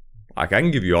 Like, I can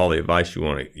give you all the advice you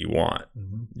want.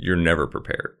 Mm-hmm. You're never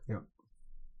prepared. Yep.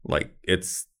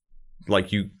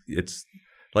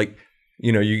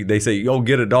 They say, oh,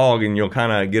 get a dog and you'll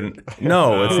kind of get it.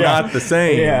 No, it's not the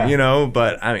same,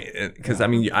 but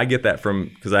I get that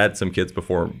because I had some kids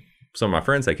before, some of my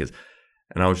friends had kids,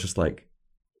 and I was just like,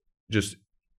 just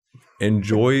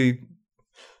enjoy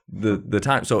the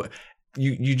time. So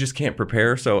you just can't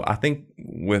prepare. So I think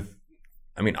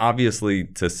obviously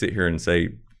to sit here and say,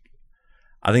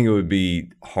 I think it would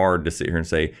be hard to sit here and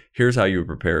say, here's how you would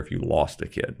prepare if you lost a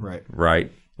kid. Right.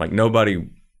 Right. Like, nobody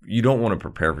you don't want to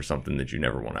prepare for something that you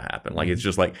never want to happen. Like, it's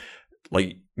just like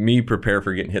me prepare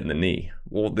for getting hit in the knee.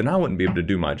 Well, then I wouldn't be able to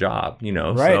do my job, you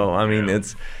know? Right. So, I mean,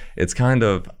 it's kind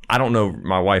of, I don't know,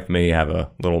 my wife may have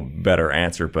a little better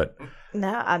answer, but.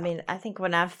 No, I mean, I think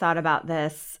when I've thought about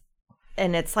this,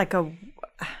 and it's like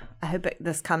I hope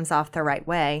this comes off the right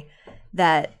way,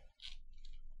 that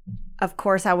of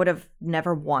course I would have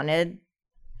never wanted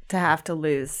to have to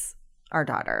lose our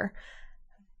daughter.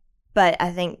 But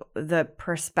I think the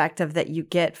perspective that you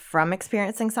get from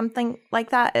experiencing something like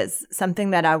that is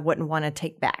something that I wouldn't want to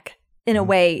take back in a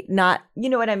way, not, you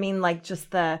know what I mean? Like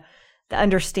just the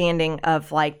understanding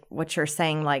of like what you're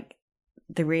saying, like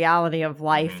the reality of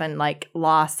life and like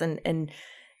loss and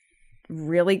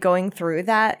really going through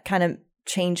that kind of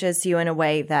changes you in a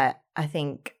way that I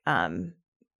think,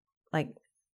 like,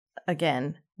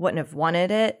 again, wouldn't have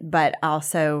wanted it, but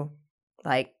also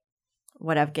like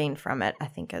what I've gained from it, I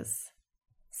think is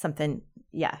something,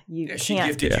 she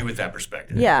gifted you with that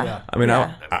perspective. Yeah. I mean,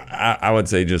 I would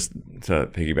say, just to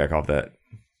piggyback off that,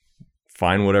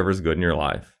 find whatever's good in your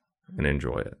life and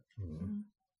enjoy it.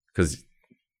 Because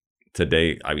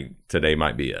today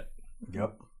might be it.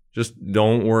 Yep. Just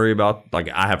don't worry about, like,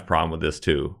 I have a problem with this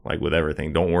too, like with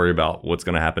everything. Don't worry about what's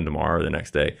going to happen tomorrow or the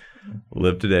next day.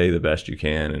 Live today the best you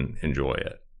can and enjoy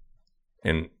it.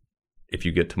 And if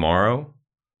you get tomorrow,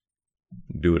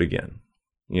 do it again.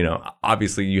 You know,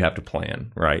 obviously you have to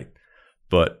plan, right?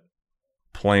 But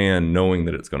plan knowing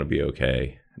that it's going to be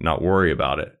okay, not worry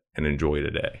about it, and enjoy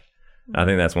today. I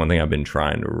think that's one thing I've been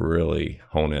trying to really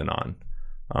hone in on.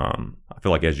 I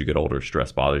feel like as you get older,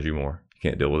 stress bothers you more. You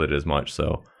can't deal with it as much.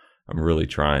 So I'm really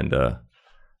trying to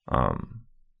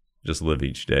just live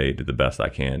each day, do the best I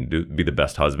can, be the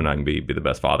best husband I can be the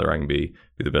best father I can be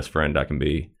the best friend I can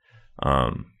be.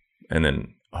 And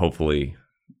then hopefully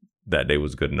that day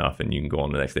was good enough and you can go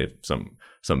on the next day. If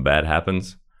something bad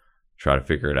happens, try to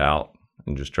figure it out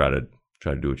and just try to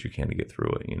do what you can to get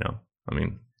through it, you know? I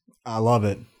mean, I love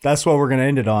it. That's what we're going to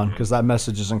end it on, because that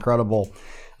message is incredible.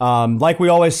 Like we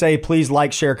always say, please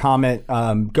like, share, comment.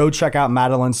 Go check out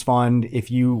Madeline's Fund.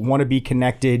 If you want to be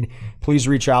connected, please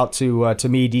reach out to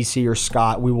me, DC, or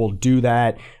Scott. We will do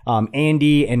that.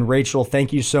 Andy and Rachel,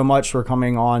 thank you so much for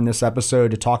coming on this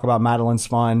episode to talk about Madeline's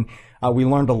Fund. We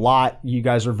learned a lot. You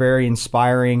guys are very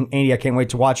inspiring. Andy, I can't wait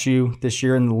to watch you this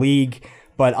year in the league.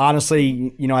 But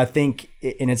honestly, you know, I think,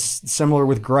 and it's similar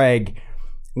with Greg,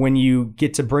 when you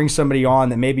get to bring somebody on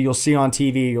that maybe you'll see on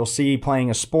TV, you'll see playing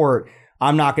a sport,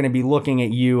 I'm not going to be looking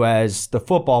at you as the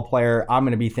football player. I'm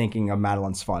going to be thinking of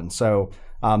Madeline's Fund. So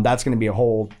that's going to be a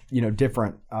whole, you know,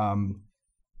 different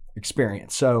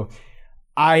experience. So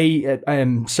I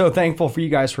am so thankful for you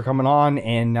guys for coming on,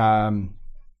 and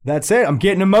that's it. I'm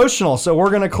getting emotional. So we're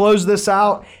going to close this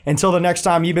out. Until the next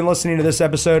time, you've been listening to this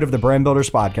episode of the Brand Builders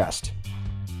Podcast.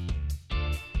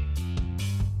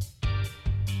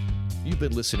 You've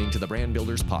been listening to the Brand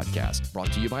Builders Podcast,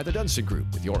 brought to you by the Dunston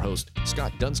Group with your host,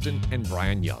 Scott Dunston and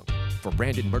Brian Young. For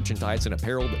branded merchandise and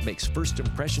apparel that makes first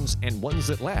impressions and ones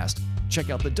that last, check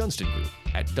out the Dunston Group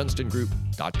at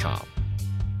dunstongroup.com.